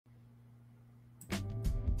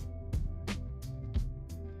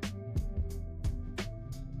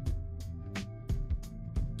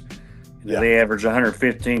They average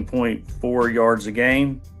 115.4 yards a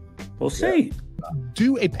game. We'll see.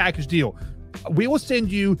 Do a package deal. We will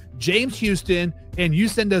send you James Houston, and you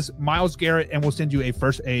send us Myles Garrett, and we'll send you a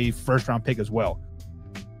first round pick as well.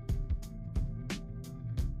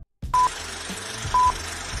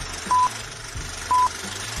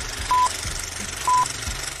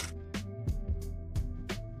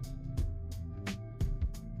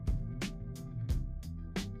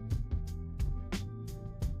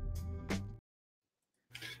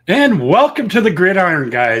 And welcome to the Gridiron,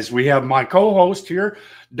 guys. We have my co-host here,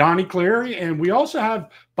 Donnie Cleary, and we also have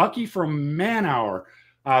Bucky from Man Hour.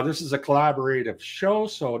 This is a collaborative show,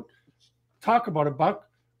 so talk about it, Buck.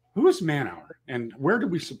 Who is Man Hour, and where do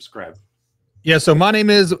we subscribe? Yeah, so my name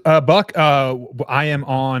is Buck. I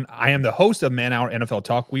am the host of Man Hour NFL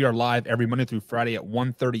Talk. We are live every Monday through Friday at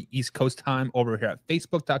 1:30 East Coast time over here at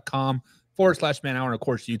facebook.com/Man Hour, and of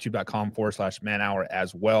course youtube.com/Man Hour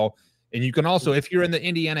as well. And you can also, if you're in the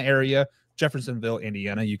Indiana area, Jeffersonville,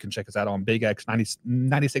 Indiana, you can check us out on Big X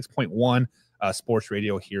 96.1 sports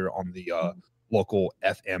radio here on the local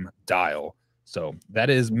FM dial. So that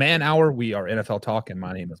is Man Hour. We are NFL Talk, and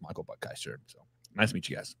my name is Michael Buckeister. So nice to meet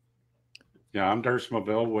you guys. Yeah, I'm Darce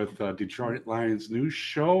Mobile with Detroit Lions News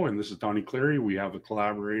Show, and this is Donnie Cleary. We have a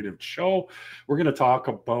collaborative show. We're going to talk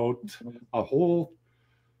about a whole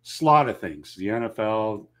slot of things. The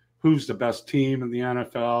NFL, who's the best team in the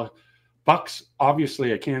NFL. Buck's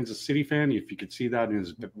obviously a Kansas City fan, if you could see that in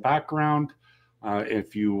his background.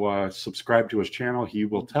 If you subscribe to his channel, he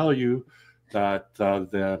will tell you that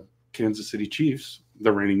the Kansas City Chiefs,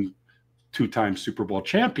 the reigning two-time Super Bowl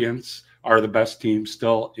champions, are the best team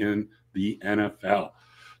still in the NFL.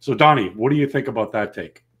 So, Donnie, what do you think about that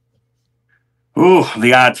take? Oh,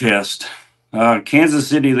 the eye test. Kansas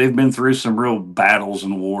City, they've been through some real battles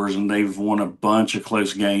and wars, and they've won a bunch of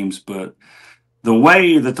close games, but the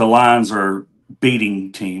way that the Lions are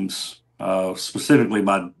beating teams, specifically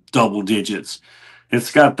by double digits,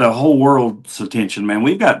 it's got the whole world's attention, man.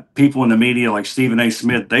 We've got people in the media like Stephen A.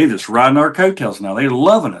 Smith. They just riding our coattails now. They're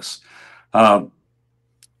loving us. I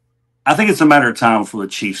think it's a matter of time for the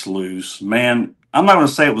Chiefs lose. Man, I'm not going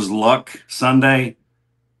to say it was luck Sunday,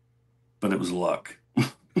 but it was luck.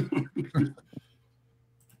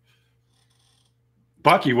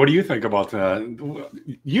 Bucky, what do you think about that?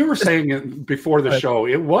 You were saying it before the show.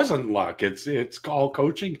 It wasn't luck. It's all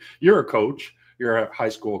coaching. You're a coach. You're a high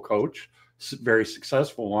school coach, very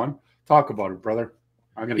successful one. Talk about it, brother.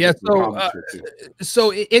 I'm gonna get some comments here too.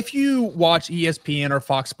 So if you watch ESPN or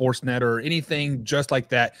Fox Sports Net or anything just like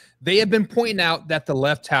that, they have been pointing out that the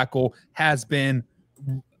left tackle has been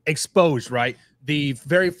exposed. Right, the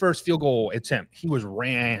very first field goal attempt, he was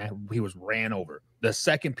ran over. The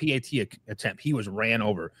second PAT attempt, he was ran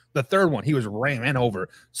over. The third one, he was ran over.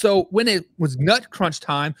 So when it was nut crunch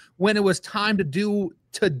time, when it was time to do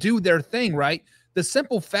their thing, right? The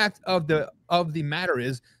simple fact of the matter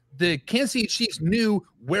is the Kansas City Chiefs knew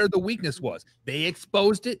where the weakness was. They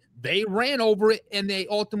exposed it, they ran over it, and they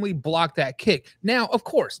ultimately blocked that kick. Now, of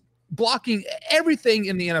course, blocking everything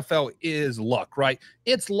in the NFL is luck, right?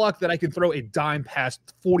 It's luck that I can throw a dime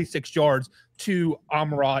past 46 yards to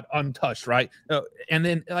Amrad untouched, right? And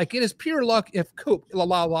then, like, it is pure luck if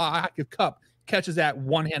Kupp catches that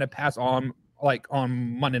one-handed pass on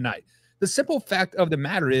Monday night. The simple fact of the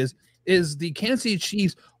matter is the Kansas City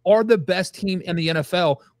Chiefs are the best team in the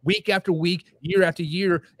NFL week after week, year after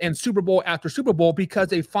year, and Super Bowl after Super Bowl because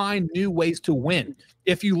they find new ways to win.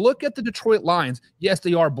 If you look at the Detroit Lions, yes,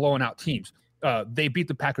 they are blowing out teams. They beat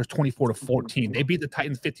the Packers 24-14. They beat the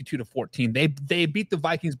Titans 52-14. They beat the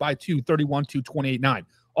Vikings by 2, 31-2, 28-9.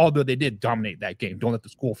 Although they did dominate that game. Don't let the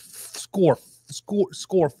score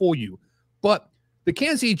fool you. But the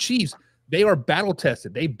Kansas City Chiefs, they are battle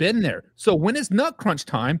tested. They've been there. So when it's nut crunch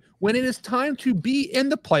time, when it is time to be in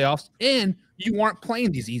the playoffs, and you aren't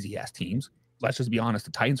playing these easy ass teams, let's just be honest.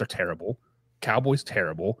 The Titans are terrible. Cowboys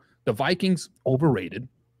terrible. The Vikings overrated.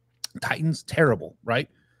 Titans terrible, right?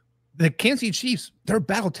 The Kansas City Chiefs, they're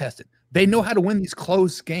battle tested. They know how to win these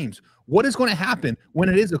close games. What is going to happen when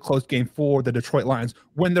it is a close game for the Detroit Lions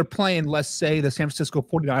when they're playing, let's say, the San Francisco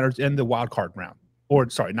 49ers in the wild card round? Or,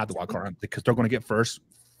 sorry, not the wild card round, because they're going to get first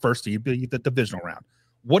seed, the divisional round.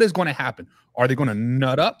 What is going to happen? Are they going to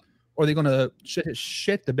nut up, or are they going to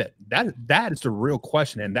shit the bed? That is the real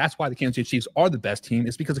question, and that's why the Kansas City Chiefs are the best team.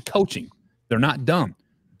 It's because of coaching. They're not dumb.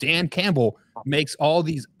 Dan Campbell makes all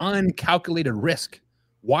these uncalculated risk.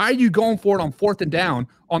 Why are you going for it on 4th and down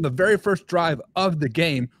on the very first drive of the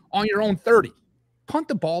game on your own 30? Punt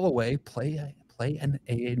the ball away, play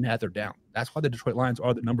another down. That's why the Detroit Lions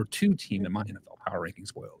are the number 2 team in my NFL power rankings.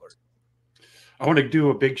 Spoiler alert. I want to do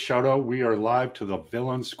a big shout out. We are live to the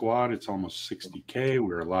Villain Squad. It's almost 60K.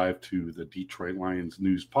 We're live to the Detroit Lions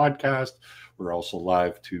News podcast. We're also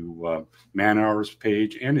live to Man Hour's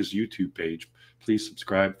page and his YouTube page. Please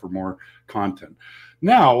subscribe for more content.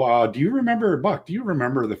 Now, do you remember, Buck, do you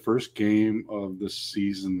remember the first game of the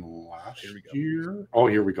season last year? Oh,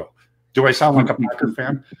 here we go. Do I sound like a Packer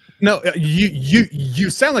fan? No, you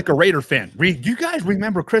sound like a Raider fan. You guys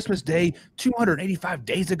remember Christmas Day 285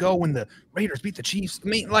 days ago when the Raiders beat the Chiefs? I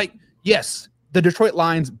mean, like, yes, the Detroit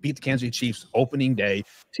Lions beat the Kansas City Chiefs opening day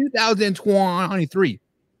 2023.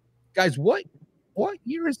 Guys, what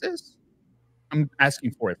year is this? I'm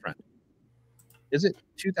asking for it, friend. Is it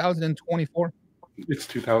 2024? It's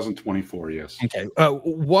 2024, yes. Okay.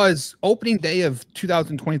 Was opening day of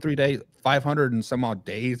 2023 day 500 and some odd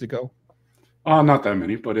days ago? Not that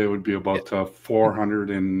many, but it would be about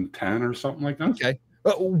 410 or something like that. Okay.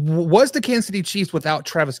 Was the Kansas City Chiefs without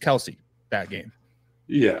Travis Kelce that game?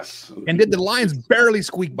 Yes. And did the Lions barely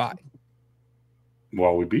squeak by?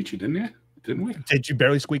 Well, we beat you, didn't we? Did you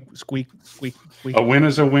barely squeak? A win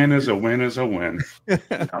is a win is a win is a win.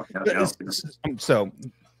 So,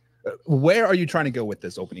 where are you trying to go with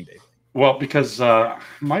this opening day? Well, because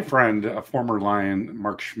my friend, a former Lion,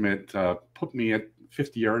 Mark Schmidt, put me at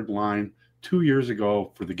 50-yard line 2 years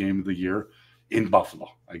ago for the game of the year in Buffalo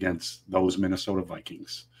against those Minnesota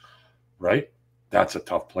Vikings, right? That's a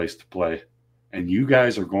tough place to play. And you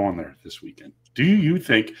guys are going there this weekend. Do you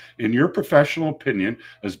think, in your professional opinion,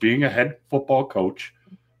 as being a head football coach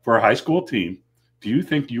for a high school team, do you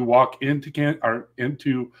think you walk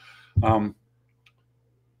into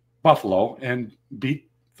Buffalo and beat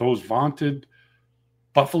those vaunted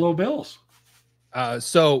Buffalo Bills?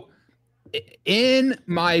 So in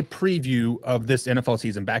my preview of this NFL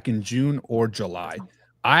season back in June or July,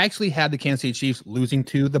 I actually had the Kansas City Chiefs losing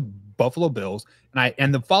to the Buffalo Bills,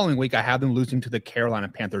 and the following week I had them losing to the Carolina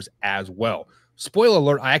Panthers as well. Spoiler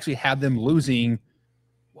alert, I actually had them losing,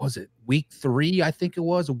 what was it, week 3, I think it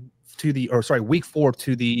was, week 4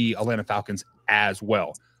 to the Atlanta Falcons as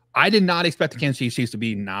well. I did not expect the Kansas City Chiefs to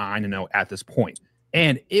be 9-0 at this point.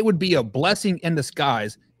 And it would be a blessing in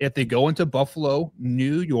disguise if they go into Buffalo,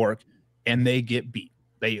 New York, and they get beat.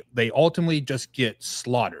 They ultimately just get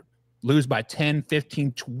slaughtered, lose by 10,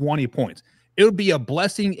 15, 20 points. It would be a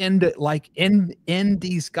blessing in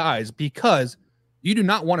disguise, because you do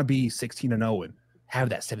not want to be 16-0 and have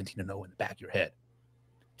that 17-0 in the back of your head.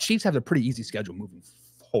 Chiefs have a pretty easy schedule moving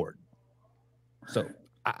forward. So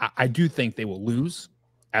I do think they will lose.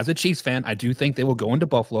 As a Chiefs fan, I do think they will go into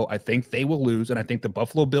Buffalo. I think they will lose, and I think the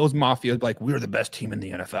Buffalo Bills Mafia is like, we're the best team in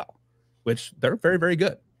the NFL, which they're very, very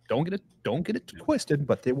good. Don't get it twisted,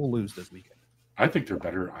 but they will lose this weekend. I think they're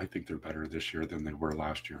better. I think they're better this year than they were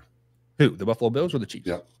last year. Who? The Buffalo Bills or the Chiefs?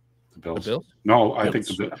 Yeah, the Bills. The Bills? No, I think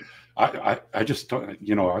the Bills. I just don't.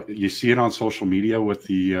 You see it on social media with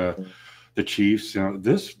the Chiefs.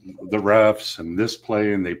 The refs and this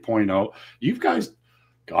play, and they point out, you guys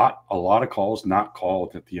got a lot of calls not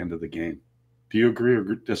called at the end of the game. Do you agree or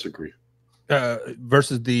disagree?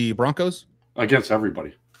 Versus the Broncos? Against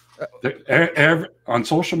everybody. On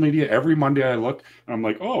social media, every Monday I look and I'm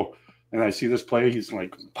like, oh, and I see this play. He's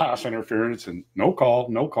like, pass interference and no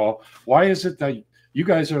call. Why is it that you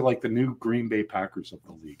guys are like the new Green Bay Packers of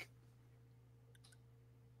the league?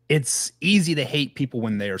 It's easy to hate people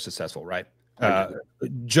when they are successful, right?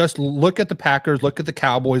 Just look at the Packers, look at the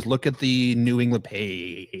Cowboys, look at the New England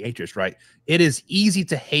Patriots, right? It is easy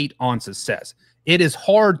to hate on success. It is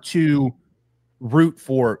hard to root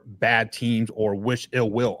for bad teams or wish ill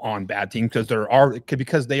will on bad teams because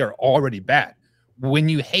they are already bad. When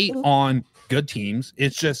you hate on good teams,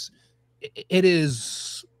 it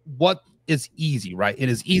is what is easy, right? It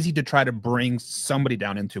is easy to try to bring somebody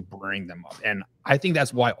down and to bring them up. And I think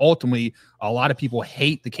that's why ultimately a lot of people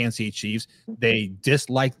hate the Kansas City Chiefs. They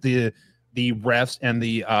dislike the refs and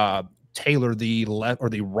the Taylor, the left or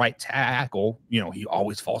the right tackle. He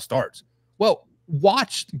always false starts. Well,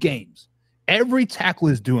 watch games. Every tackle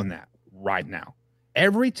is doing that right now.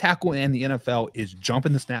 Every tackle in the NFL is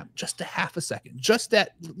jumping the snap just a half a second, just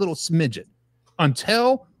that little smidgen,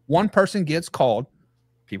 until one person gets called.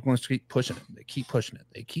 People are going to keep pushing it. They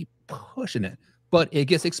keep pushing it. But it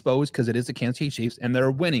gets exposed because it is the Kansas City Chiefs, and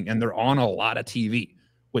they're winning, and they're on a lot of TV,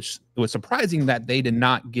 which was surprising that they did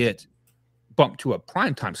not get bumped to a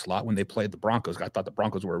primetime slot when they played the Broncos. I thought the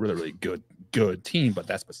Broncos were a really, really good team, but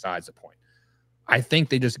that's besides the point. I think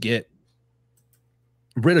they just get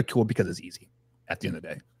ridiculed because it's easy at the end of the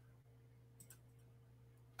day.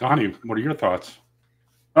 Donnie, what are your thoughts?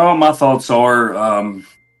 Oh, my thoughts are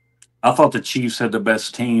I thought the Chiefs had the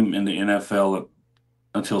best team in the NFL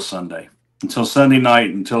until Sunday. Until Sunday night,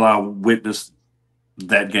 until I witnessed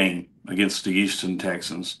that game against the Houston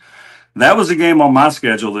Texans. That was a game on my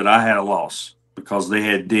schedule that I had a loss because they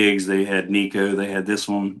had Diggs, they had Nico, they had this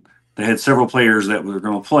one. They had several players that were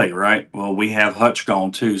going to play, right? Well, we have Hutch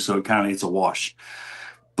gone too, so it kind of it's a wash.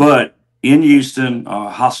 But in Houston, a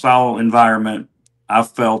hostile environment, I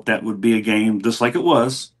felt that would be a game just like it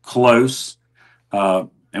was, close, and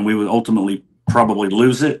we would ultimately probably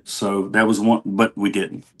lose it. So that was one, but we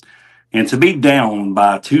didn't. And to be down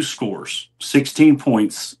by 2 scores, 16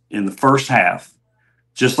 points in the first half,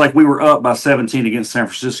 just like we were up by 17 against San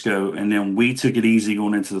Francisco, and then we took it easy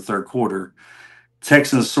going into the third quarter,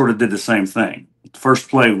 Texans sort of did the same thing. The first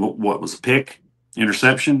play, what was a pick,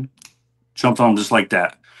 interception, jumped on just like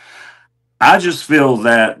that. I just feel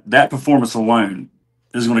that that performance alone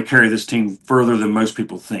is going to carry this team further than most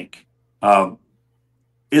people think.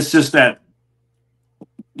 It's just that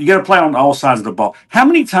you got to play on all sides of the ball. How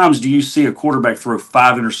many times do you see a quarterback throw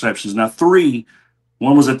 5 interceptions? Now, 3,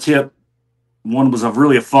 one was a tip, one was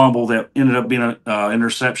really a fumble that ended up being an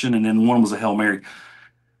interception, and then one was a Hail Mary.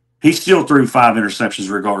 He still threw 5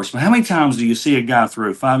 interceptions regardless. But how many times do you see a guy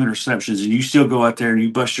throw 5 interceptions and you still go out there and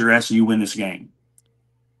you bust your ass and you win this game?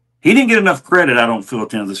 He didn't get enough credit, I don't feel, at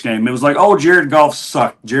the end of this game. It was like, oh, Jared Goff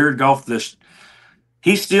sucked. Jared Goff this.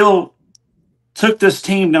 He still took this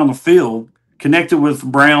team down the field, connected with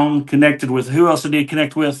Brown, connected with, who else did he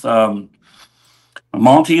connect with?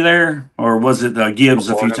 Monty there? Or was it Gibbs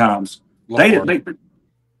a few times?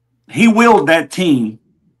 He willed that team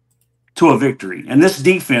to a victory. And this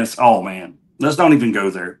defense, oh, man, let's don't even go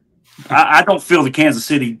there. I don't feel the Kansas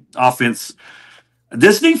City offense.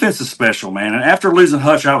 This defense is special, man. And after losing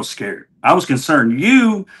Hutch, I was scared. I was concerned.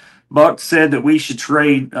 You, Buck, said that we should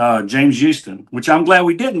trade James Houston, which I'm glad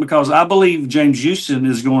we didn't because I believe James Houston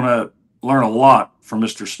is going to learn a lot from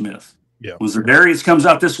Mr. Smith. Yeah. When Zerdarius comes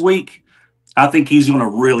out this week, I think he's going to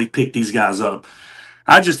really pick these guys up.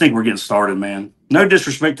 I just think we're getting started, man. No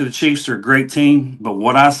disrespect to the Chiefs. They're a great team. But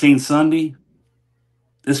what I seen Sunday,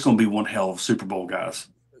 it's going to be one hell of Super Bowl, guys.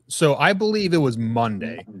 So I believe it was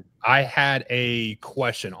Monday. I had a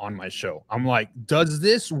question on my show. I'm like, does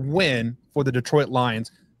this win for the Detroit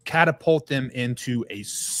Lions catapult them into a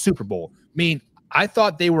Super Bowl? I mean, I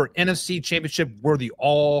thought they were NFC championship worthy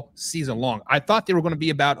all season long. I thought they were going to be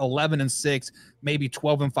about 11-6, maybe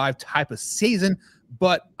 12-5 type of season,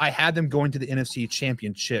 but I had them going to the NFC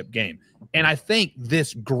championship game. And I think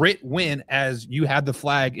this grit win, as you had the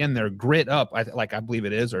flag in there, grit up, I believe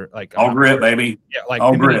it is, or like all grit, baby. Yeah, like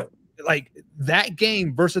all grit. Like that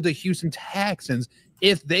game versus the Houston Texans,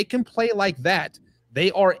 if they can play like that, they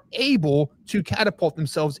are able to catapult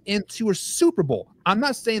themselves into a Super Bowl. I'm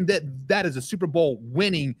not saying that that is a Super Bowl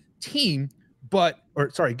winning team,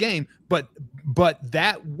 game, but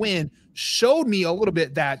that win showed me a little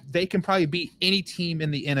bit that they can probably beat any team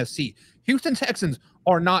in the NFC. Houston Texans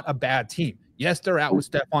are not a bad team. Yes, they're out with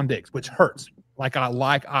Stephon Diggs, which hurts. I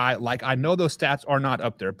know those stats are not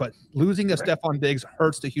up there, but losing a Stephon Diggs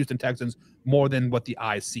hurts the Houston Texans more than what the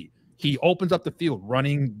eyes see. He opens up the field,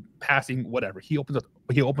 running, passing, whatever. He opens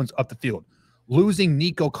up the field. Losing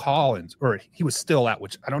Nico Collins, or he was still out,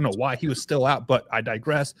 which I don't know why he was still out, but I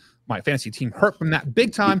digress. My fantasy team hurt from that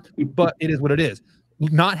big time, but it is what it is.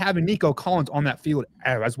 Not having Nico Collins on that field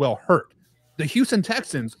as well hurt. The Houston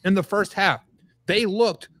Texans in the first half, they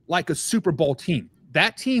looked like a Super Bowl team.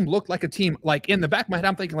 That team looked like a team, like in the back of my head,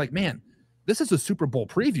 I'm thinking like, man, this is a Super Bowl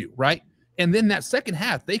preview, right? And then that second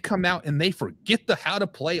half, they come out and they forget how to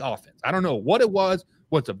play offense. I don't know what it was.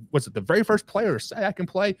 Was it the very first play or second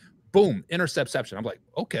play? Boom, interception. I'm like,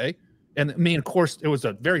 okay. And I mean, of course, it was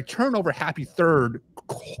a very turnover happy third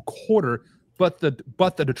quarter, but the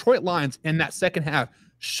Detroit Lions in that second half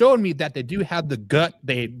showed me that they do have the gut.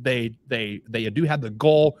 They do have the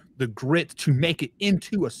goal, the grit to make it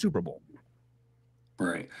into a Super Bowl.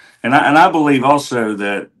 Right. And I believe also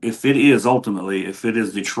that if it is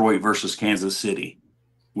Detroit versus Kansas City,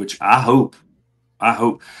 which I hope,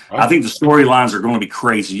 I think the storylines are going to be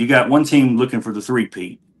crazy. You got one team looking for the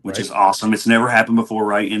three-peat, which is awesome. It's never happened before,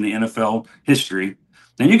 right, in the NFL history.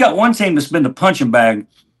 And you got one team that's been the punching bag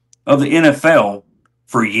of the NFL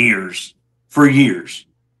for years.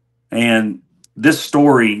 And this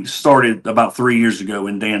story started about 3 years ago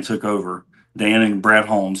when Dan took over, Dan and Brad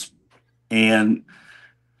Holmes. And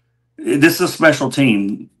this is a special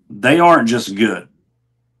team. They aren't just good.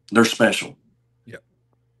 They're special. Yep.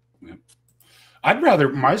 I'd rather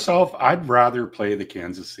play the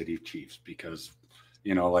Kansas City Chiefs because,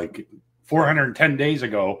 like 410 days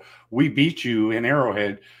ago, we beat you in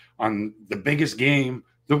Arrowhead on the biggest game,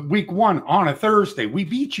 the week 1 on a Thursday. We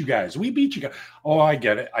beat you guys. Oh, I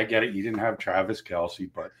get it. You didn't have Travis Kelce,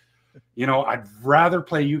 but You know, I'd rather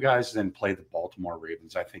play you guys than play the Baltimore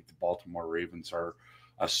Ravens. I think the Baltimore Ravens are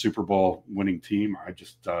a Super Bowl winning team. I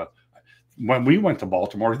just when we went to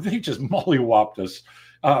Baltimore, they just mollywopped us.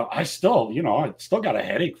 I still got a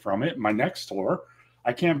headache from it. My neck's sore.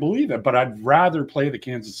 I can't believe it. But I'd rather play the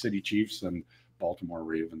Kansas City Chiefs than Baltimore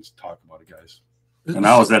Ravens. Talk about it, guys. And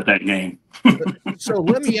I was at that game. So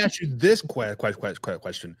let me ask you this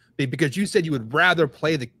question, because you said you would rather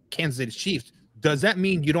play the Kansas City Chiefs. Does that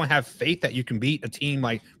mean you don't have faith that you can beat a team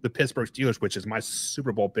like the Pittsburgh Steelers, which is my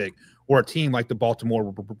Super Bowl pick, or a team like the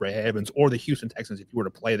Baltimore Ravens or the Houston Texans if you were to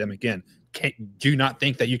play them again? Do you not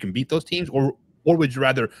think that you can beat those teams, or would you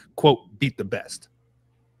rather, quote, beat the best?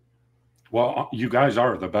 Well, you guys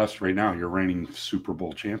are the best right now. You're reigning Super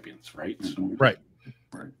Bowl champions, right? So, right.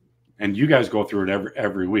 And you guys go through it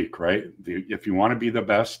every week, right? If you want to be the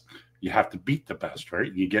best, you have to beat the best,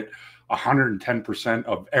 right? You get 110%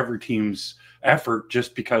 of every team's effort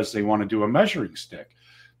just because they want to do a measuring stick.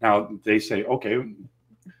 Now they say, okay,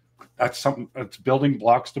 that's something that's building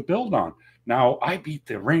blocks to build on. Now I beat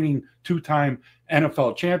the reigning 2-time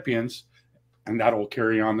NFL champions, and that'll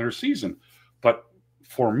carry on their season. But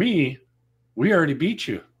for me, we already beat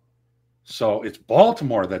you. So it's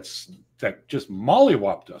Baltimore that just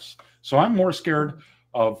mollywopped us. So I'm more scared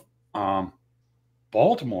of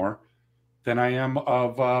Baltimore than I am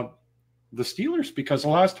of the Steelers, because the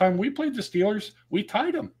last time we played the Steelers, we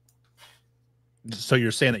tied them. So you're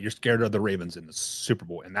saying that you're scared of the Ravens in the Super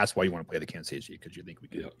Bowl, and that's why you want to play the Kansas City, because you think we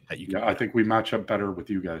could. Yeah, I think we match up better with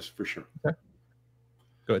you guys for sure. Okay.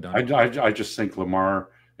 Go ahead, Don. I just think Lamar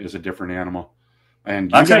is a different animal.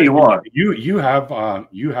 And I'll tell you what, you have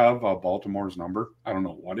Baltimore's number. I don't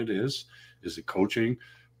know what it is. Is it coaching?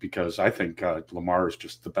 Because I think Lamar is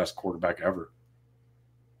just the best quarterback ever.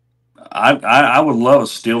 I would love a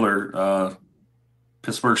Steeler,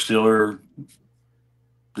 Pittsburgh Steeler,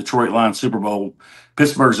 Detroit Lions Super Bowl.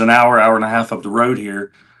 Pittsburgh's an hour and a half up the road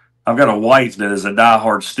here. I've got a wife that is a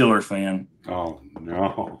diehard Steeler fan. Oh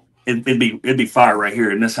no. It'd be fire right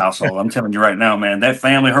here in this household. I'm telling you right now, man. Her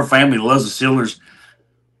family loves the Steelers.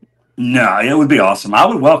 No, it would be awesome. I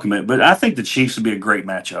would welcome it, but I think the Chiefs would be a great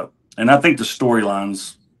matchup. And I think the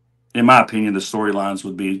storylines, in my opinion, the storylines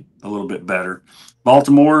would be a little bit better.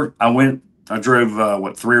 Baltimore, I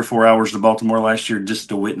drove 3 or 4 hours to Baltimore last year just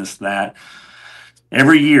to witness that.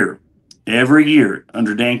 Every year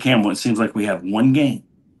under Dan Campbell, it seems like we have one game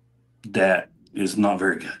that is not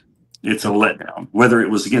very good. It's a letdown. Whether it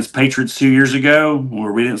was against Patriots 2 years ago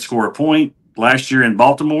where we didn't score a point, last year in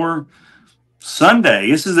Baltimore, Sunday,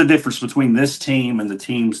 this is the difference between this team and the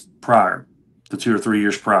teams prior, the 2 or 3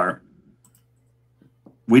 years prior.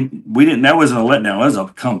 We didn't. That wasn't a letdown. That was a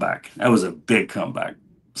comeback. That was a big comeback.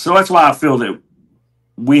 So that's why I feel that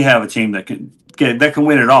we have a team that can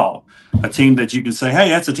win it all. A team that you can say, hey,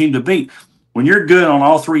 that's a team to beat. When you're good on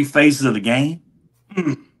all three phases of the game,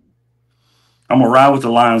 I'm gonna ride with the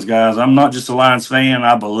Lions, guys. I'm not just a Lions fan.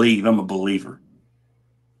 I'm a believer.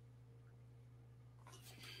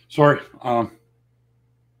 Sorry,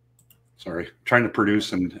 trying to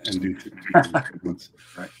produce and do things.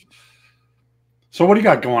 Right. So what do you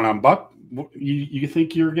got going on, Buck? You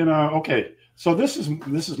think you're gonna? Okay, so this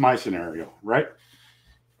is my scenario, right?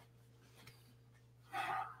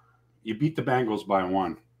 You beat the Bengals by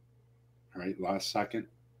 1, right? Last second.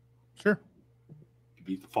 Sure. You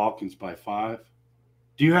beat the Falcons by 5.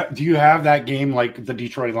 Do you have that game like the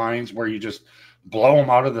Detroit Lions where you just blow them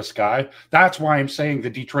out of the sky? That's why I'm saying the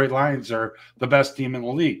Detroit Lions are the best team in the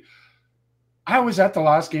league. I was at the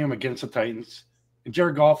last game against the Titans, and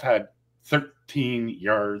Jared Goff had 13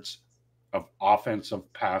 yards of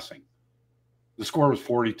offensive passing. The score was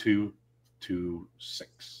 42-6.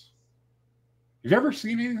 Have you ever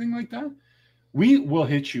seen anything like that? We will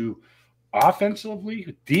hit you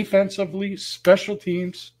offensively, defensively, special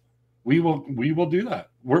teams. We will do that.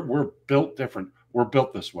 We're built different. We're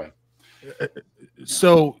built this way.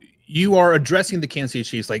 So you are addressing the Kansas City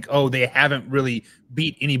Chiefs like, oh, they haven't really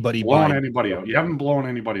beat anybody. Blown anybody out. You haven't blown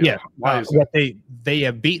anybody out. Why is that? They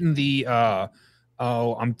have beaten the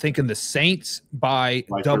I'm thinking the Saints by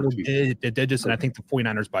double digits, and I think the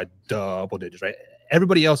 49ers by double digits, right?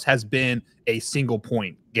 Everybody else has been a single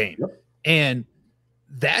point game. Yep. And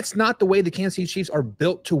that's not the way the Kansas City Chiefs are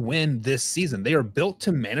built to win this season. They are built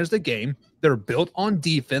to manage the game. They're built on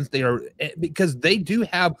defense. Because they do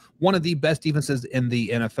have one of the best defenses in the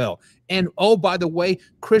NFL. And oh, by the way,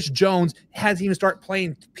 Chris Jones hasn't even started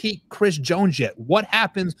playing peak Chris Jones yet. What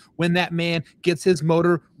happens when that man gets his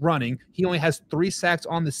motor running? He only has 3 sacks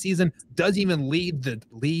on the season, doesn't even lead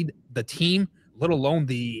the team, let alone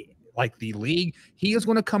the league. He is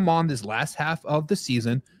going to come on this last half of the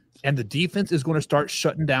season, and the defense is going to start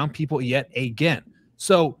shutting down people yet again.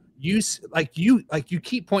 So you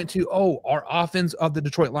keep pointing to, oh, our offense of the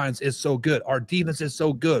Detroit Lions is so good, our defense is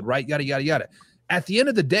so good, right? Yada yada yada. At the end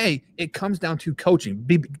of the day, it comes down to coaching.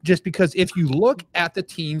 Just because if you look at the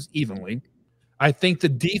teams evenly, I think the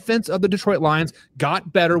defense of the Detroit Lions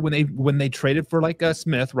got better when they traded for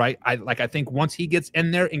Smith, right? I think once he gets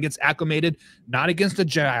in there and gets acclimated, not against the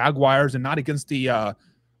Jaguars and not against the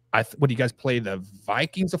what do you guys play, the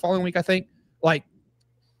Vikings the following week? I think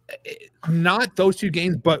not those two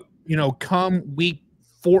games, but come week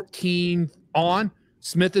 14 on,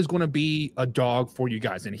 Smith is going to be a dog for you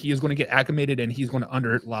guys, and he is going to get acclimated, and he's going to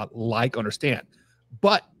understand.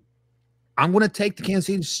 But I'm going to take the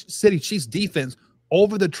Kansas City Chiefs defense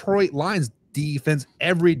over the Detroit Lions defense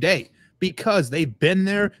every day because they've been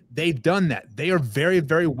there. They've done that. They are very,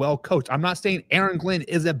 very well coached. I'm not saying Aaron Glenn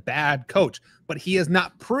is a bad coach, but he has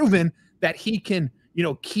not proven that he can,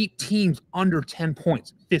 keep teams under 10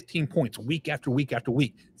 points, 15 points week after week after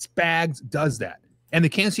week. Spags does that. And the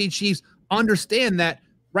Kansas City Chiefs understand that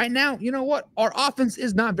right now. You know what? Our offense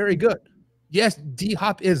is not very good. Yes,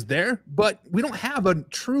 D-Hop is there, but we don't have a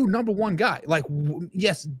true number one guy.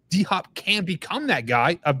 Yes, D-Hop can become that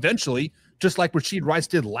guy eventually, just like Rashid Rice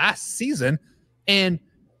did last season, and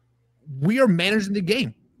we are managing the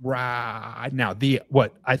game right now.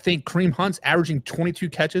 I think Kareem Hunt's averaging 22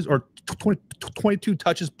 catches or 22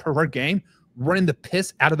 touches per game, running the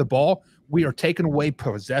piss out of the ball. We are taking away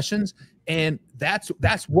possessions, and that's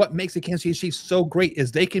what makes the Kansas City Chiefs so great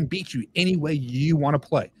is they can beat you any way you want to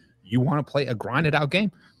play. You want to play a grinded out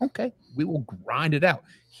game? Okay, we will grind it out.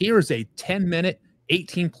 Here's a 10-minute,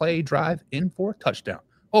 18-play drive in for a touchdown.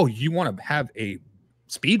 Oh, you want to have a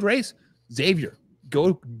speed race? Xavier,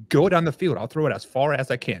 go down the field. I'll throw it as far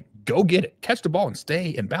as I can. Go get it. Catch the ball and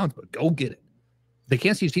stay in bounds, but go get it. The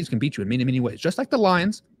Kansas City Chiefs can beat you in many, many ways, just like the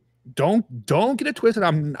Lions. Don't get it twisted.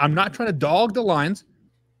 I'm not trying to dog the Lions,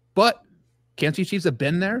 but Kansas City Chiefs have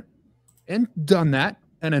been there and done that,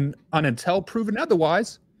 and until proven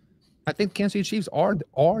otherwise, I think Kansas City Chiefs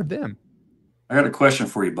are them. I got a question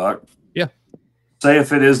for you, Buck. Yeah. Say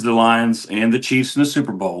if it is the Lions and the Chiefs in the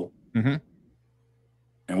Super Bowl, and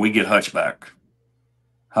we get Hutch back,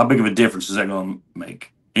 how big of a difference is that going to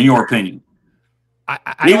make, in your opinion?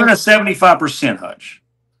 Even a 75% Hutch.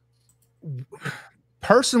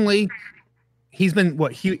 Personally, he's been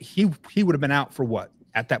he would have been out for what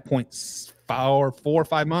at that point 4 or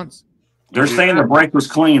 5 months. They're saying the break was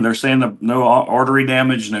clean. They're saying no artery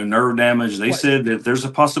damage, no nerve damage. They said that there's a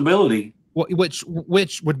possibility. Well, which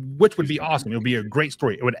would be awesome. It would be a great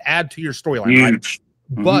story. It would add to your storyline. Right?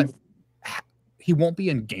 But he won't be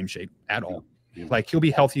in game shape at all. He'll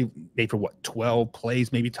be healthy maybe for 12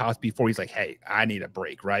 plays, maybe tops before he's like, hey, I need a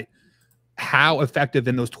break, right? How effective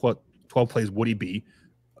in those 12 plays would he be?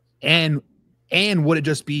 And would it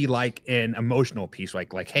just be like an emotional piece,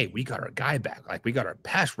 like, hey, we got our guy back, like we got our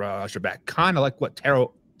pass rusher back, kind of like what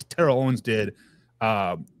Terrell Owens did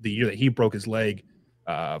the year that he broke his leg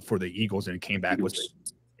for the Eagles and came back with the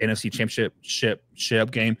NFC Championship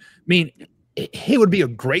game. I mean, it would be a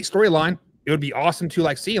great storyline. It would be awesome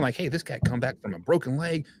to see him hey, this guy come back from a broken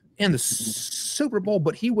leg in the Super Bowl,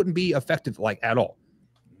 but he wouldn't be effective at all.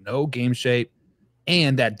 No game shape,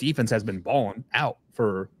 and that defense has been balling out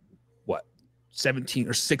for 17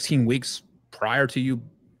 or 16 weeks prior to you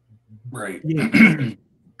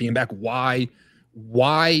being back. Why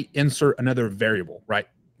insert another variable, right?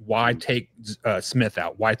 Why take Smith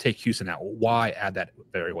out? Why take Houston out? Why add that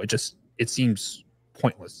variable? It seems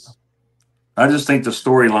pointless. I just think the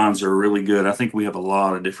storylines are really good. I think we have a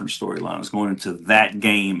lot of different storylines going into that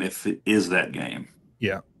game if it is that game.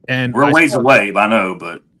 Yeah. And we're a ways away, I know,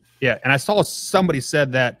 but yeah. And I saw somebody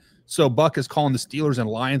said that so Buck is calling the Steelers and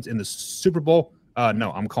Lions in the Super Bowl.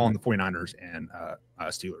 No, I'm calling the 49ers and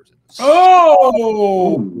Steelers.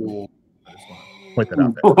 Oh! Point that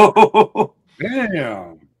out there.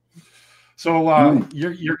 Damn. So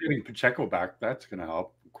you're getting Pacheco back. That's going to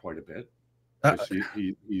help quite a bit.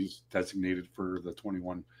 He's designated for the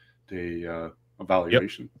 21-day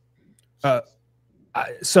evaluation. Yep.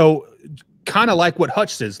 So kind of like what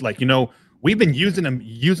Hutch says, we've been using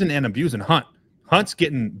and abusing Hunt. Hunt's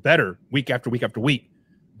getting better week after week after week.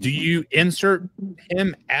 Do you insert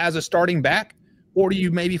him as a starting back, or do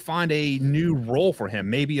you maybe find a new role for him,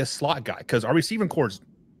 maybe a slot guy? Because our receiving core is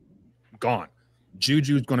gone.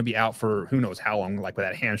 Juju's going to be out for who knows how long, with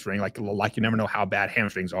that hamstring. Like you never know how bad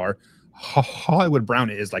hamstrings are. Hollywood Brown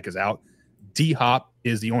is out. D-Hop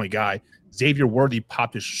is the only guy. Xavier Worthy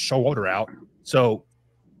popped his shoulder out. So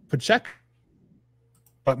Pacheco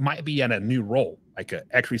might be at a new role, like an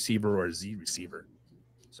X receiver or a Z receiver.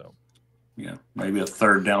 So maybe a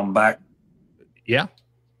third down back. Yeah. I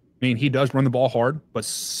mean, he does run the ball hard, but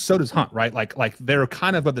so does Hunt, right? Like they're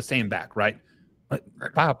kind of the same back, right?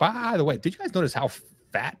 By the way, did you guys notice how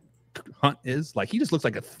fat Hunt is? Like, he just looks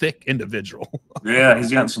like a thick individual. Yeah,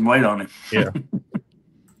 he's got some weight on him. Yeah.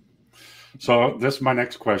 So this is my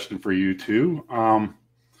next question for you too.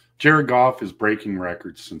 Jared Goff is breaking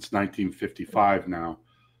records since 1955 now,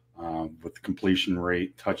 with completion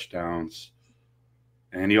rate, touchdowns,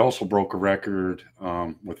 and he also broke a record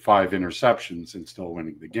with 5 interceptions and still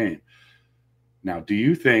winning the game. Now, who do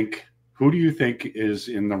you think is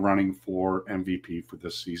in the running for MVP for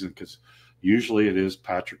this season? Because usually it is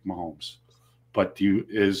Patrick Mahomes, but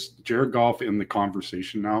is Jared Goff in the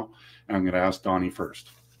conversation now? And I'm going to ask Donnie first.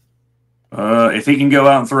 If he can go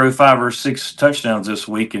out and throw 5 or 6 touchdowns this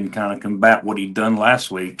week and kind of combat what he'd done last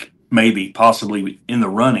week, maybe, possibly in the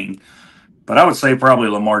running. But I would say probably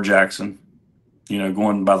Lamar Jackson,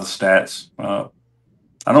 going by the stats.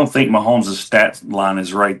 I don't think Mahomes' stat line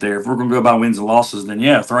is right there. If we're going to go by wins and losses, then,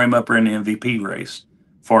 yeah, throw him up there in the MVP race.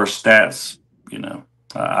 As far as stats,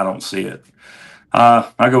 I don't see it.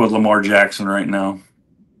 I go with Lamar Jackson right now.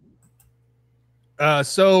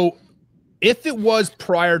 So if it was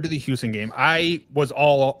prior to the Houston game, I was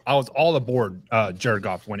all aboard Jared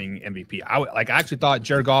Goff winning MVP. I actually thought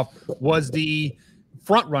Jared Goff was the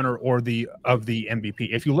front runner of the MVP.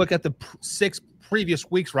 If you look at the 6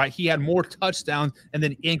 previous weeks, right, he had more touchdowns and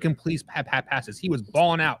then incomplete passes. He was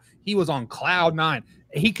balling out. He was on cloud 9.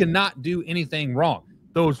 He cannot do anything wrong.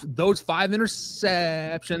 Those 5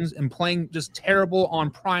 interceptions and playing just terrible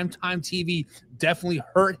on primetime TV definitely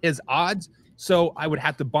hurt his odds. So I would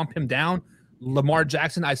have to bump him down. Lamar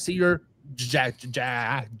Jackson, I see your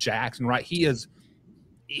Jackson, right? He is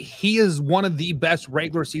one of the best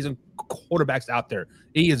regular season quarterbacks out there.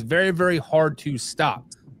 He is very, very hard to stop.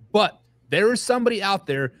 But there is somebody out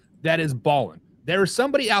there that is balling. There is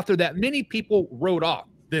somebody out there that many people wrote off.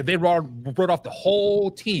 They wrote off the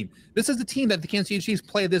whole team. This is the team that the Kansas City Chiefs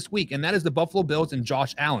play this week, and that is the Buffalo Bills and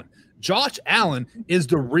Josh Allen. Josh Allen is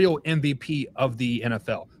the real MVP of the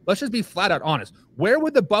NFL. Let's just be flat out honest. Where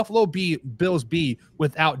would the Buffalo Bills be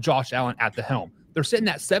without Josh Allen at the helm? They're sitting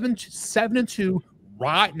at 7-2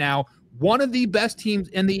 right now. One of the best teams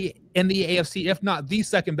in the AFC, if not the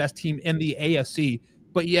second best team in the AFC,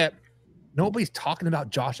 but yet nobody's talking about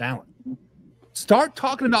Josh Allen. Start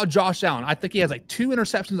talking about Josh Allen. I think he has 2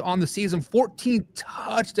 interceptions on the season, 14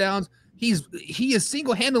 touchdowns. He is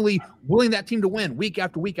single-handedly willing that team to win week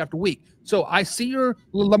after week after week. So I see your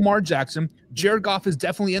Lamar Jackson. Jared Goff is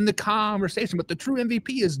definitely in the conversation, but the true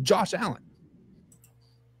MVP is Josh Allen.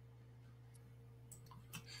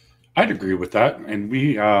 I'd agree with that. And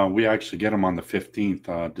we actually get him on the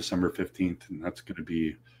 15th, December 15th, and that's going to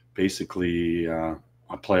be basically a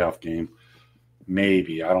playoff game.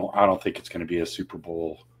 Maybe. I don't think it's going to be a Super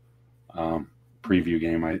Bowl preview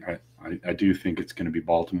game. I do think it's going to be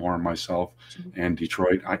Baltimore and myself and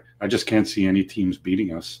Detroit. I just can't see any teams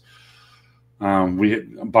beating us. We have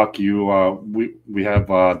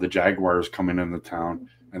the Jaguars coming into town,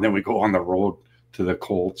 and then we go on the road to the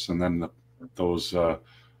Colts, and then those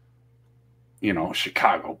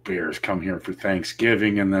Chicago Bears come here for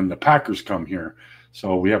Thanksgiving, and then the Packers come here.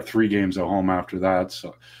 So we have 3 games at home after that.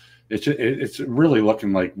 So it's really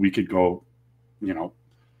looking like we could go,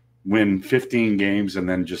 win 15 games and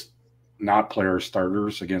then just not play our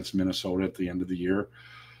starters against Minnesota at the end of the year.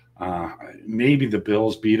 Maybe the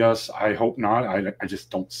Bills beat us. I hope not. I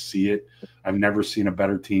just don't see it. I've never seen a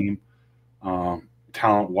better team,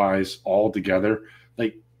 talent-wise, all together.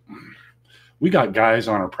 We got guys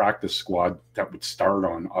on our practice squad that would start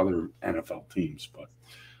on other NFL teams, but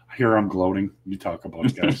here I'm gloating. You talk about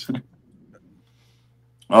it, guys.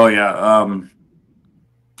 Oh, yeah.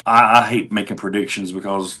 I hate making predictions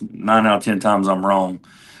because 9 out of 10 times I'm wrong.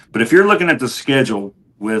 But if you're looking at the schedule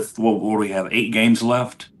with, what do we have, 8 games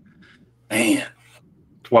left? Man.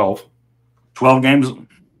 12. 12 games?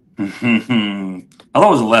 I thought it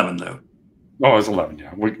was 11, though. Oh, it's 11,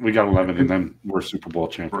 yeah. We got 11, and then we're Super Bowl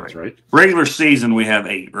champions, right? Regular season, we have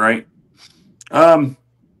 8, right?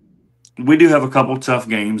 We do have a couple tough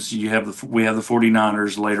games. We have the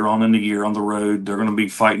 49ers later on in the year on the road. They're going to be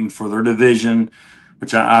fighting for their division,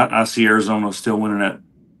 which I see Arizona still winning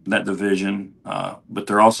that division. But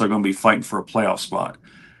they're also going to be fighting for a playoff spot.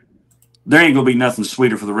 There ain't going to be nothing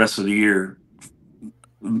sweeter for the rest of the year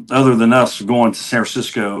other than us going to San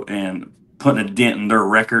Francisco and putting a dent in their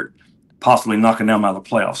record, possibly knocking them out of the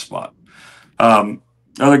playoff spot.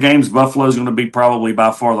 Other games, Buffalo's going to be probably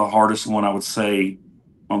by far the hardest one, I would say,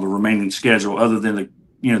 on the remaining schedule, other than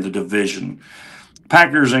the division.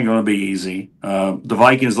 Packers ain't going to be easy. The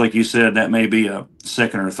Vikings, like you said, that may be a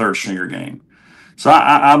second or third stringer game. So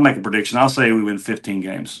I'll make a prediction. I'll say we win 15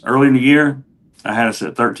 games. Early in the year, I had us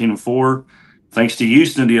at 13-4. Thanks to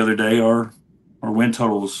Houston the other day, our win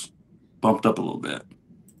totals bumped up a little bit.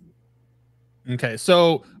 Okay,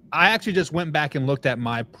 so I actually just went back and looked at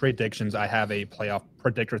my predictions. I have a playoff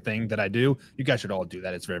predictor thing that I do. You guys should all do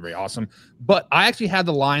that. It's very, very awesome. But I actually had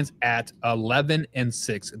the Lions at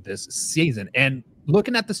 11-6 this season. And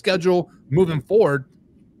looking at the schedule moving forward,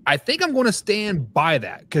 I think I'm going to stand by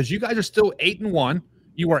that because you guys are still 8-1.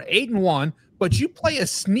 You are 8-1, but you play a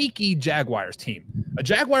sneaky Jaguars team, a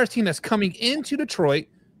Jaguars team that's coming into Detroit,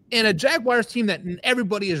 and a Jaguars team that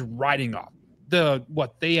everybody is riding off.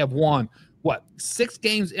 They have won 6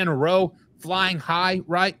 games in a row, flying high,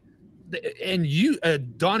 right? And you,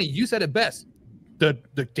 Donnie, you said it best. The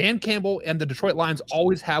Dan Campbell and the Detroit Lions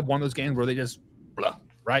always have one of those games where they just blah,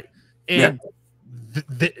 right? And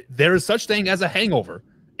there is such thing as a hangover.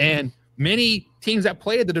 And many teams that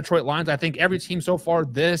played the Detroit Lions, I think every team so far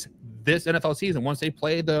this NFL season, once they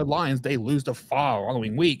play the Lions, they lose the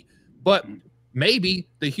following week. But maybe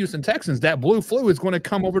the Houston Texans, that blue flu is going to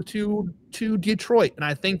come over to Detroit. And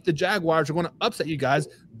I think the Jaguars are going to upset you guys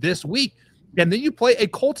this week. And then you play a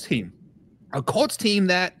Colts team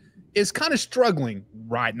that is kind of struggling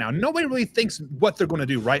right now. Nobody really thinks what they're going to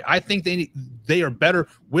do, right? I think they are better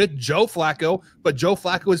with Joe Flacco, but Joe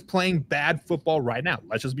Flacco is playing bad football right now.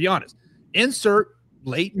 Let's just be honest. Insert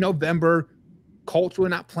late November, Colts were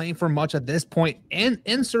not playing for much at this point, and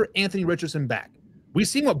insert Anthony Richardson back. We've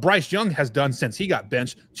seen what Bryce Young has done since he got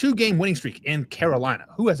benched. 2-game winning streak in Carolina.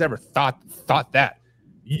 Who has ever thought that?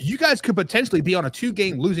 You guys could potentially be on a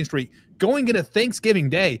 2-game losing streak going into Thanksgiving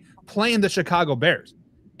Day playing the Chicago Bears.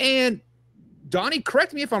 And Donnie,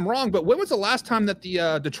 correct me if I'm wrong, but when was the last time that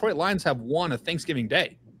the Detroit Lions have won a Thanksgiving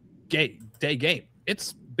Day game?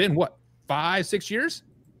 It's been, 5-6 years?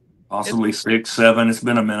 Possibly 6, 7. It's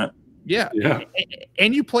been a minute. Yeah.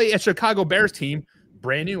 And you play a Chicago Bears team,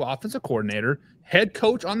 brand new offensive coordinator, head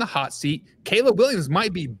coach on the hot seat. Caleb Williams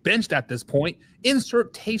might be benched at this point.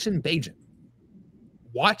 Insert Tayshaun Bagent.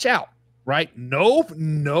 Watch out, right? No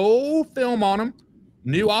film on him.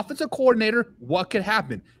 New offensive coordinator. What could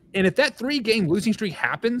happen? And if that 3-game losing streak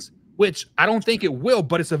happens, which I don't think it will,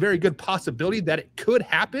 but it's a very good possibility that it could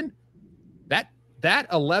happen, that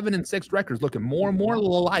 11-6 record is looking more and more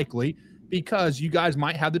likely because you guys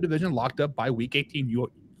might have the division locked up by week 18.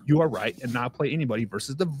 You are right, and not play anybody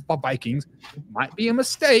versus the Vikings. Might be a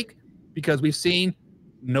mistake because we've seen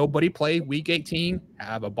nobody play week 18,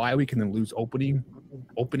 have a bye week, and then lose opening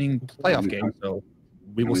playoff game. So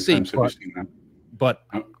we will see. But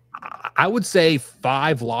I would say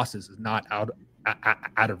 5 losses is not out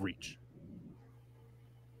of reach.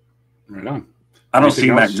 Right on. I don't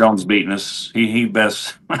see Mac Jones beating us. He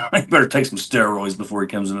better take some steroids before he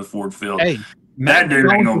comes into Ford Field. Hey, that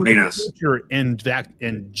dude ain't gonna beat us. In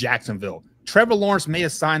Jacksonville, Trevor Lawrence may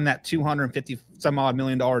have signed that $250-some-odd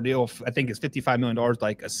million deal. I think it's $55 million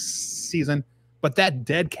like a season. But that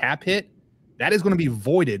dead cap hit, that is going to be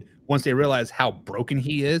voided once they realize how broken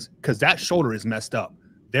he is, because that shoulder is messed up.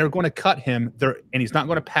 They're going to cut him there, and he's not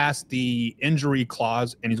going to pass the injury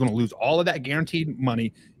clause, and he's going to lose all of that guaranteed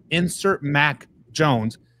money. Insert Mac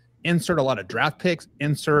Jones, insert a lot of draft picks,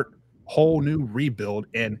 insert whole new rebuild,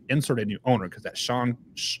 and insert a new owner, because that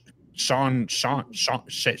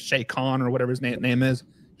Shay Khan or whatever his name is,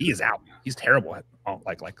 he is out. He's terrible at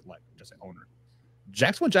like just an owner.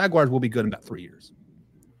 Jacksonville Jaguars will be good in about 3 years.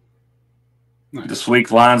 Nice. This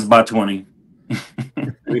week, Lions by 20.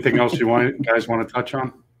 Anything else guys want to touch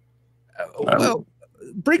on? Well,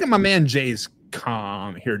 bring up my man Jay's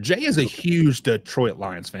calm here. Jay is a huge Detroit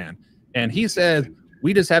Lions fan, and he said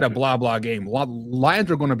we just had a blah blah game. Lions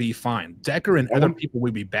are going to be fine. Decker and other people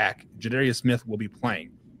will be back. Jadarius Smith will be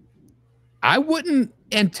playing. I wouldn't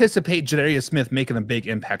anticipate Jadarius Smith making a big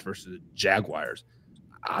impact versus the Jaguars.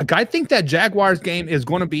 I think that Jaguars game is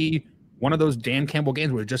going to be one of those Dan Campbell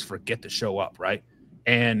games where you just forget to show up, right?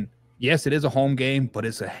 And yes, it is a home game, but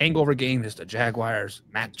it's a hangover game. It's the Jaguars.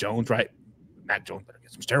 Mac Jones, right? Mac Jones better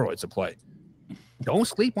get some steroids to play. Don't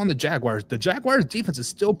sleep on the Jaguars. The Jaguars' defense is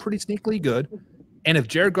still pretty sneakily good. And if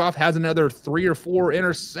Jared Goff has another 3 or 4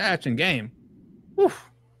 interception game,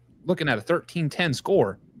 looking at a 13-10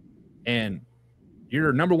 score, and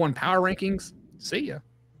your number 1 power rankings, see ya.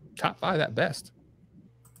 Top 5 at best.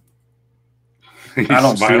 I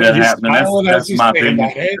don't see that happening. That's my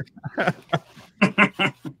opinion.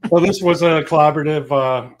 Well, this was a collaborative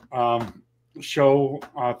show.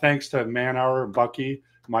 Thanks to Man Hour, Bucky,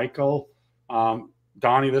 Michael,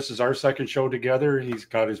 Donnie, this is our second show together. He's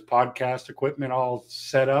got his podcast equipment all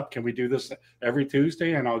set up. Can we do this every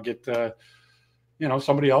Tuesday? And I'll get,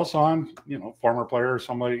 somebody else on, former player or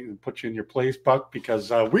somebody, put you in your place, Buck,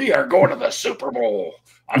 because we are going to the Super Bowl.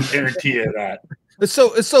 I guarantee you that.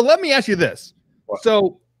 So let me ask you this. What?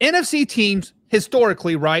 So NFC teams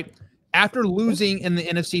historically, right, after losing in the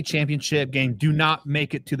NFC Championship game, do not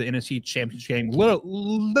make it to the NFC Championship game, let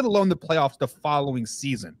alone the playoffs the following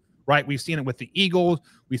season, right? We've seen it with the Eagles.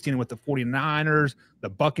 We've seen it with the 49ers, the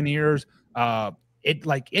Buccaneers.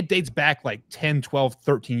 It dates back like 10, 12,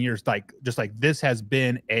 13 years. Just like this has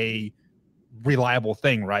been a reliable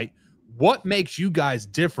thing, right? What makes you guys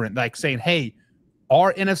different? Like saying, hey,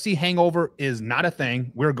 our NFC hangover is not a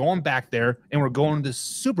thing. We're going back there and we're going to the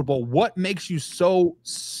Super Bowl. What makes you so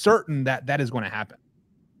certain that that is going to happen?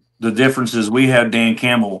 The difference is we have Dan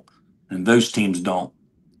Campbell and those teams don't.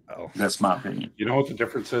 Oh, that's my opinion. You know what the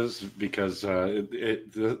difference is? Because the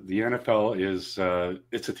NFL is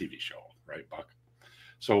it's a TV show, right, Buck?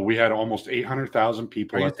 So we had almost 800,000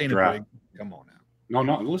 people at the draft. Come on now.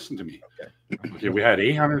 No, listen to me. Okay, we had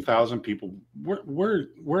 800,000 people. We're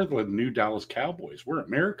the new Dallas Cowboys. We're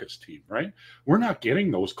America's team, right? We're not getting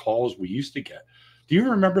those calls we used to get. Do you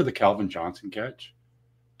remember the Calvin Johnson catch?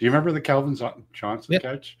 Do you remember the Calvin Johnson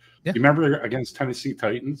catch? Yeah. Do you remember against Tennessee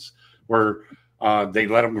Titans where they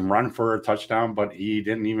let him run for a touchdown, but he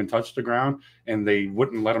didn't even touch the ground, and they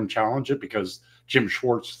wouldn't let him challenge it because Jim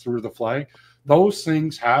Schwartz threw the flag? Those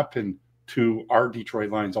things happen to our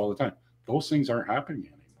Detroit Lions all the time. Those things aren't happening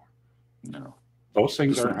anymore. No. Those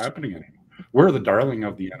things aren't happening anymore. We're the darling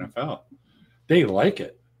of the NFL. They like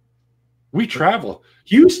it. We travel.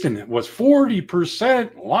 Houston was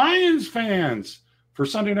 40% Lions fans for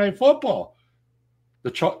Sunday Night Football.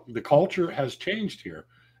 The culture has changed here.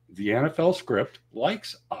 The NFL script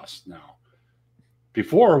likes us now.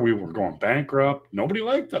 Before, we were going bankrupt. Nobody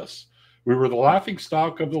liked us. We were the laughing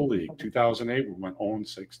stock of the league. 2008, we went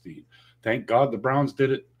 0-16. Thank God the Browns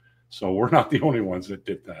did it. So we're not the only ones that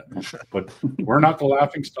did that. But we're not the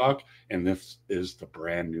laughing stock, and this is the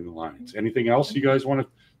brand new Lions. Anything else you guys want to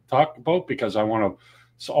talk about? Because I want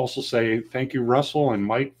to also say thank you, Russell and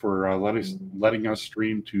Mike, for letting us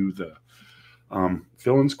stream to the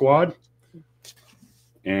fill-in squad.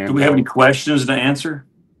 And do we have any questions to answer?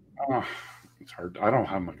 It's hard. I don't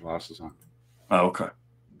have my glasses on. Oh, okay.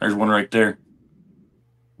 There's one right there.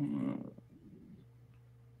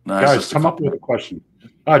 Guys, come up with a question.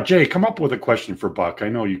 Jay, come up with a question for Buck. I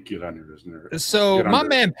know you get under his nerves. So my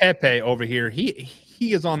man Pepe over here, he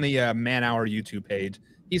is on the Man Hour YouTube page.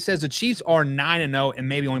 He says the Chiefs are 9-0 and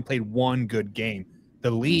maybe only played one good game. The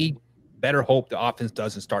league better hope the offense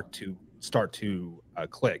doesn't start to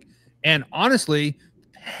click. And honestly,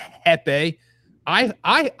 Pepe,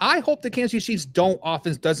 I hope the Kansas City Chiefs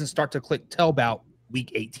offense doesn't start to click till about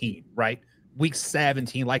week 18, right? Week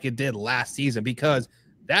 17, like it did last season, because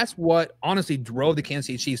that's what honestly drove the Kansas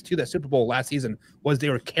City Chiefs to that Super Bowl last season, was they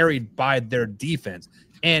were carried by their defense.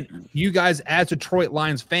 And you guys, as Detroit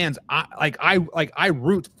Lions fans, I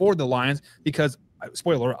root for the Lions because,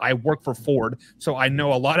 spoiler, I work for Ford, so I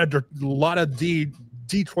know a lot of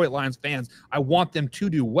Detroit Lions fans. I want them to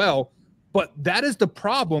do well, but that is the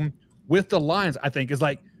problem with the Lions. I think is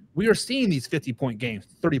like we are seeing these 50-point games,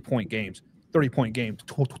 30-point games, 30-point games,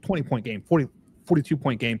 20-point game,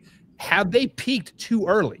 42-point game. Have they peaked too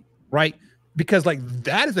early, right? Because like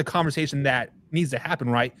that is a conversation that needs to happen,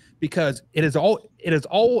 right? Because it is all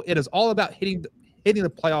about hitting the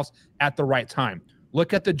playoffs at the right time.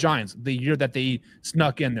 Look at the Giants, the year that they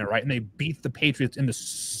snuck in there, right? And they beat the Patriots in the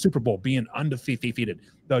Super Bowl, being undefeated.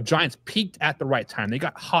 The Giants peaked at the right time. They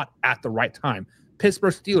got hot at the right time.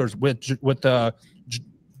 Pittsburgh Steelers with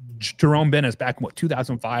Jerome Bettis back in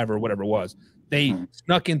 2005 or whatever it was. They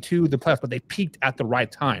snuck into the playoffs, but they peaked at the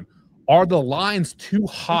right time. Are the Lions too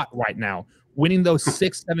hot right now, winning those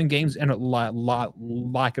 6-7 games in a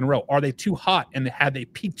row? Are they too hot, and have they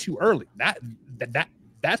peaked too early?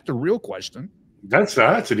 That's the real question. That's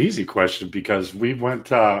an easy question, because we went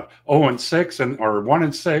 0-6 or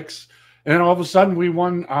 1-6, and then all of a sudden we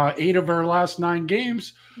won 8 of our last 9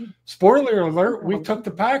 games. Spoiler alert: we took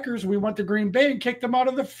the Packers, we went to Green Bay and kicked them out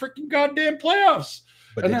of the freaking goddamn playoffs.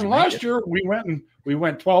 But and then last year we went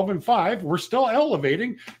 12-5. We're still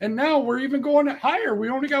elevating, and now we're even going higher. We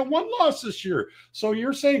only got 1 loss this year. So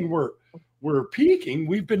you're saying we're peaking?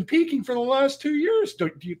 We've been peaking for the last 2 years.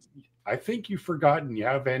 I think you've forgotten. You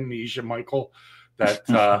have amnesia, Michael.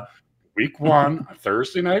 That week 1,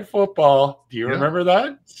 Thursday Night Football. Do you remember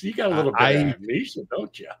that? So you got a little bit of amnesia,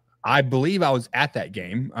 don't you? I believe I was at that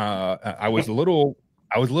game. I was a little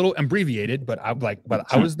I was a little abbreviated, but I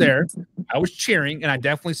was there. I was cheering, and I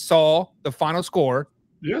definitely saw the final score.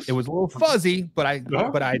 Yes, it was a little fuzzy, but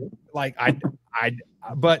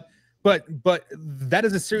that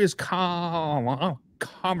is a serious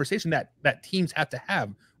conversation that teams have to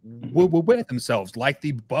have with themselves, like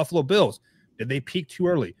the Buffalo Bills. Did they peak too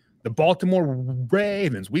early? The Baltimore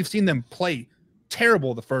Ravens, we've seen them play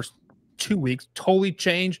terrible the first 2 weeks, totally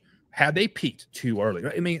change. Have they peaked too early?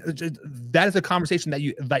 I mean, that is a conversation that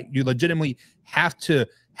you legitimately have to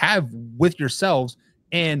have with yourselves.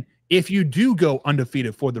 And if you do go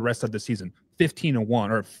undefeated for the rest of the season, 15-1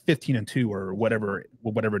 or 15-2 or whatever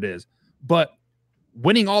it is, but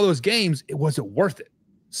winning all those games, it wasn't worth it.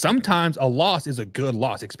 Sometimes a loss is a good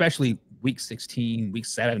loss, especially week 16, week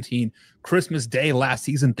 17, Christmas Day last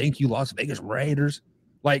season. Thank you, Las Vegas Raiders.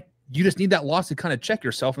 Like, you just need that loss to kind of check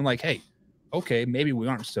yourself and like, hey, okay, maybe we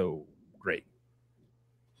aren't so great.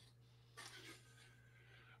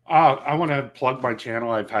 I want to plug my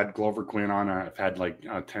channel. I've had Glover Quinn on. I've had like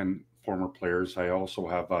 10 former players. I also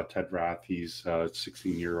have Ted Rath. He's a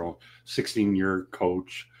 16-year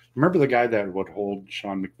coach. Remember the guy that would hold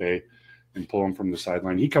Sean McVay and pull him from the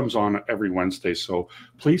sideline? He comes on every Wednesday. So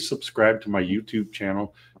please subscribe to my YouTube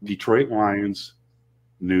channel, Detroit Lions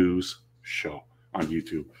News Show on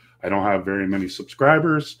YouTube. I don't have very many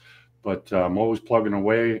subscribers, but I'm always plugging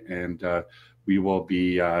away, and we will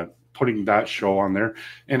be putting that show on there.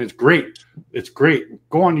 And it's great. It's great.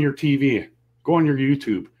 Go on your TV, go on your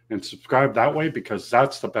YouTube, and subscribe that way, because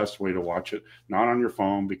that's the best way to watch it. Not on your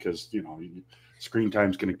phone, because, you know, screen time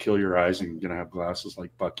is going to kill your eyes, and you're going to have glasses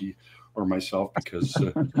like Bucky or myself, because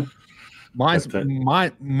mine's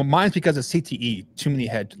because of CTE. Too many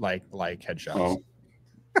headshots. Oh,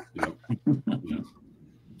 yeah.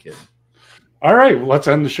 Yeah. All right, well, let's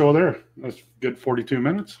end the show there. That's good. 42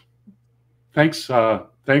 minutes. Thanks for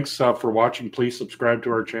watching. Please subscribe to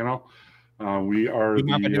our channel. We are. You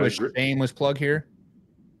might do a shameless plug here.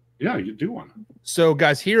 Yeah, you do one. So,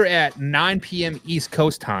 guys, here at 9 p.m. East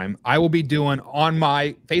Coast time, I will be doing on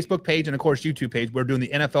my Facebook page and, of course, YouTube page, we're doing the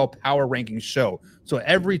NFL Power Rankings show. So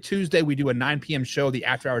every Tuesday we do a 9 p.m. show, the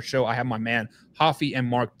after-hour show. I have my man Hoffy and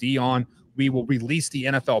Mark D on. We will release the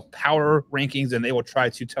NFL Power Rankings, and they will try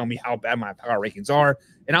to tell me how bad my power rankings are,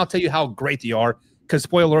 and I'll tell you how great they are, because,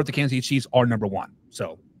 spoiler alert, the Kansas City Chiefs are number one.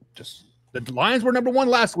 So just the Lions were number one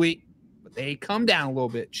last week, but they come down a little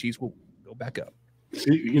bit. Chiefs will go back up.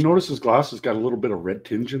 See, you notice his glasses got a little bit of red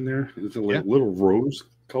tinge in there. It's a little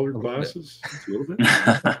rose-colored glasses. Just a little bit.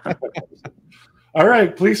 All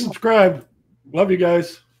right, please subscribe. Love you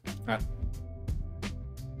guys.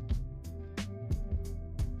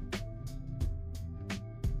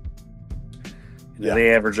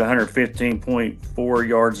 They average 115.4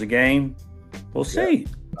 yards a game. We'll see.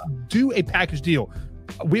 Do a package deal.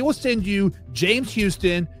 We will send you James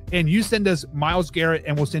Houston, and you send us Myles Garrett,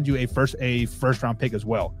 and we'll send you a first round pick as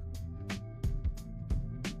well.